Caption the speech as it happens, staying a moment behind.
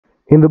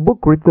In the book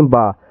written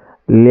by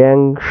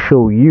Liang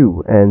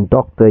Shouyu and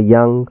Dr.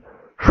 Yang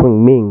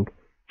Shunming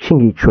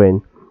Qingyi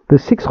Chuan, the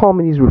six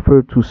harmonies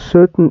refer to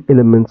certain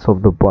elements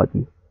of the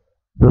body,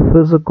 the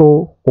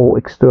physical or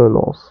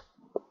externals,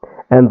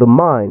 and the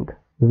mind,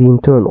 the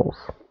internals,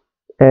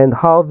 and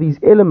how these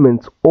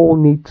elements all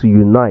need to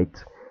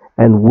unite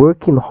and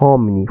work in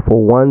harmony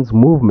for one's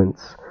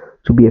movements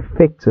to be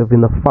effective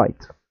in a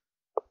fight.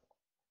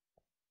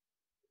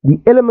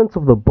 The elements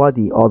of the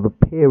body are the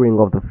pairing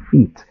of the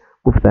feet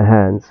with the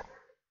hands,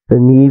 the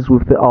knees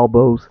with the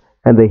elbows,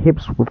 and the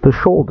hips with the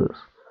shoulders,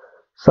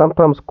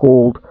 sometimes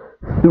called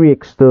three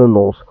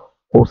externals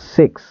or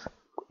six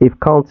if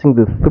counting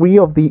the three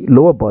of the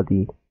lower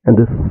body and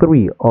the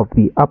three of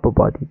the upper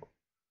body.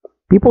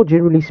 People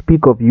generally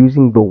speak of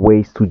using the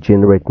waist to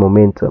generate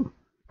momentum,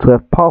 to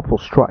have powerful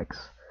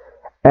strikes,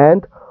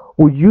 and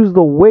would use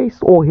the waist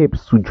or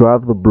hips to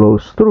drive the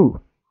blows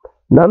through.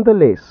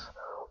 Nonetheless,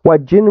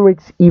 what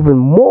generates even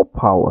more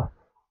power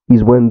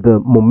is when the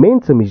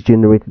momentum is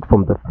generated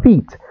from the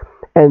feet,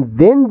 and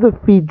then the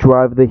feet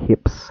drive the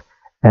hips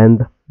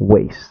and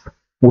waist,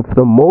 with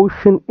the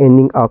motion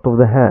ending out of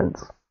the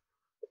hands.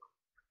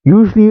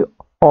 Usually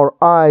our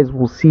eyes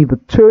will see the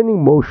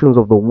turning motions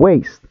of the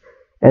waist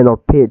and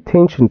not pay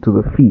attention to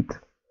the feet,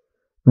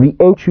 the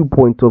entry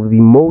point of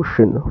the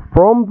motion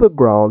from the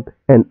ground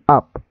and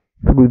up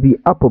through the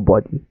upper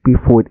body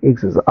before it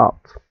exits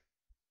out.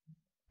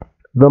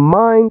 The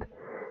mind,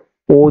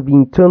 or the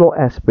internal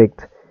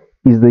aspect,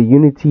 is the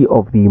unity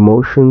of the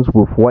emotions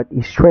with what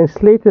is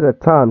translated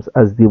at times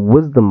as the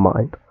wisdom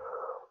mind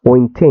or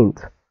intent,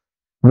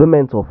 the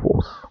mental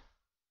force.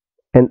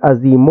 And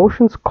as the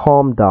emotions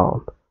calm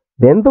down,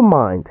 then the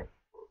mind,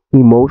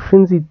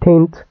 emotions,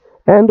 intent,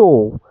 and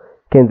all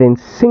can then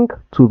sink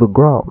to the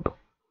ground,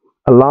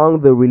 allowing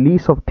the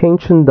release of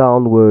tension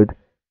downward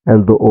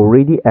and the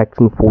already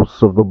acting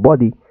forces of the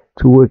body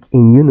to work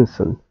in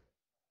unison.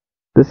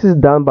 This is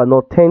done by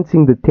not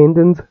tensing the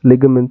tendons,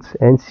 ligaments,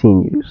 and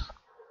sinews.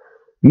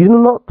 You do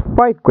not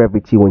fight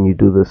gravity when you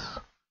do this.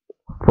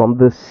 From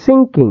the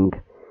sinking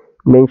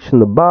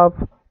mentioned above,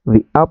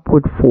 the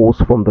upward force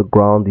from the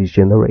ground is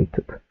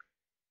generated.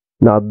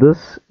 Now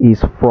this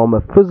is from a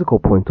physical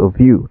point of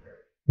view,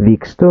 the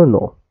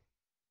external.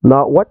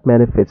 Now what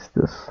manifests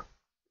this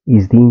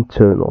is the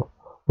internal,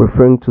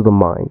 referring to the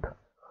mind.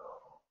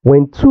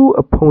 When two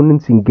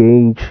opponents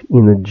engage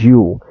in a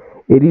duel,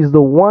 it is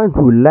the one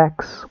who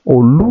lacks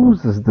or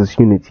loses this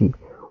unity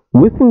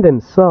within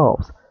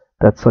themselves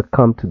that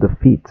succumb to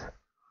defeat.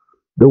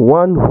 The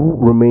one who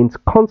remains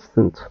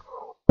constant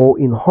or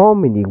in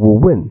harmony will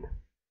win.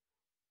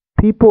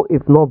 People,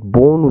 if not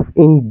born with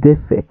any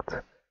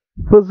defect,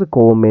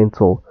 physical or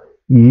mental,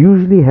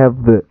 usually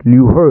have the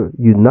Liuhe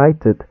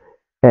united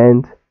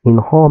and in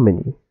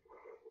harmony.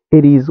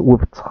 It is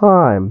with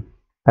time,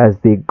 as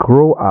they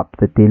grow up,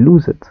 that they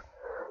lose it.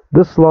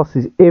 This loss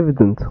is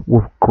evident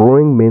with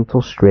growing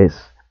mental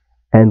stress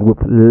and with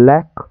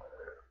lack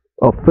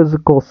of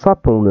physical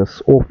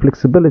suppleness or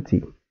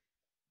flexibility.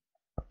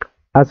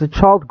 As a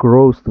child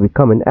grows to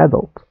become an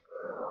adult,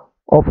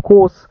 of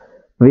course,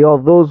 there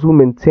are those who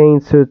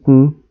maintain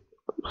certain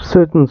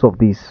of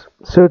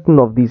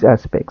these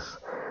aspects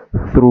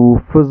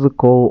through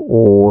physical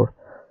or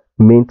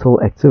mental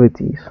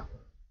activities.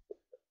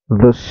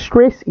 The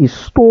stress is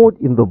stored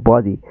in the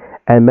body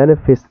and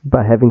manifested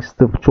by having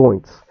stiff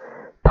joints,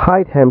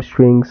 tight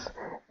hamstrings,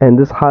 and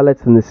this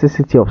highlights the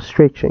necessity of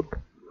stretching.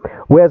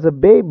 Whereas a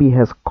baby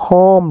has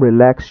calm,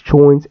 relaxed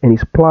joints and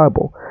is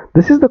pliable.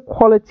 This is the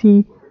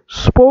quality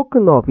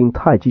spoken of in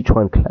Tai Chi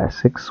Chuan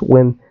classics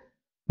when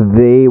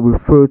they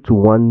refer to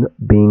one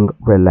being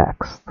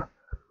relaxed.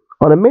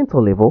 On a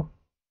mental level,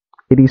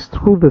 it is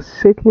through the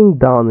settling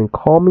down and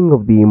calming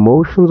of the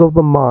emotions of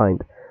the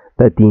mind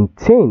that the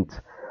intent,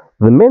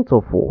 the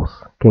mental force,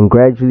 can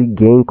gradually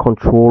gain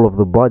control of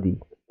the body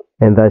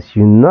and thus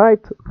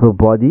unite the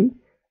body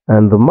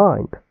and the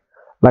mind.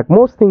 Like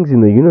most things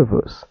in the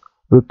universe,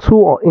 the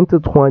two are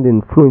intertwined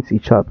and influence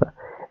each other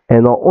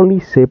and are only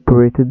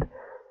separated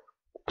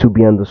to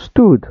be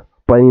understood,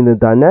 but in the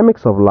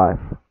dynamics of life,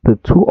 the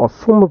two are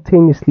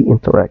simultaneously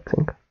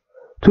interacting.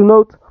 To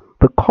note,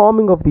 the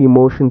calming of the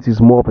emotions is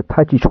more of a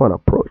Tai Chi Chuan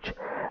approach.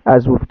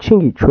 As with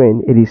Qingyi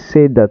Chuan, it is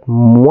said that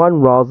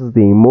one rouses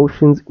the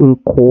emotions in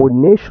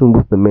coordination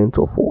with the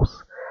mental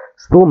force,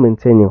 still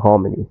maintaining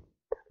harmony,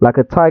 like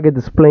a tiger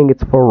displaying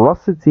its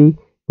ferocity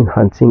in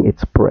hunting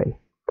its prey.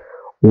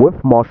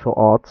 With martial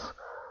arts,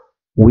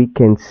 we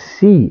can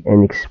see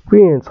and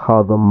experience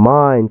how the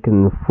mind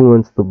can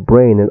influence the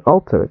brain and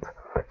alter it,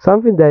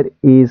 something that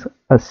is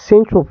a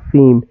central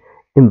theme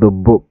in the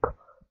book,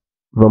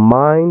 The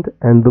Mind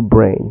and the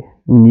Brain,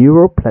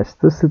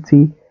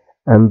 Neuroplasticity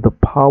and the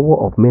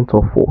Power of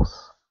Mental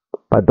Force,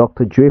 by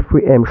Dr.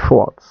 Jeffrey M.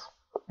 Schwartz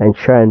and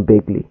Sharon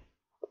Begley.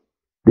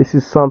 This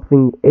is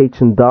something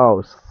ancient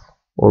Taoists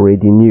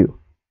already knew.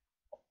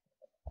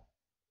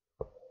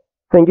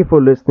 Thank you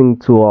for listening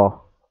to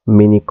our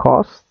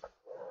mini-cast.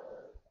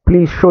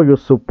 Please show your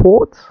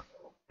support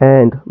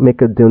and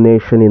make a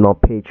donation in our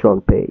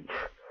Patreon page.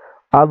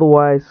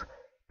 Otherwise,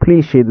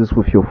 Please share this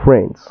with your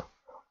friends.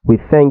 We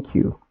thank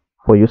you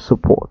for your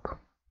support.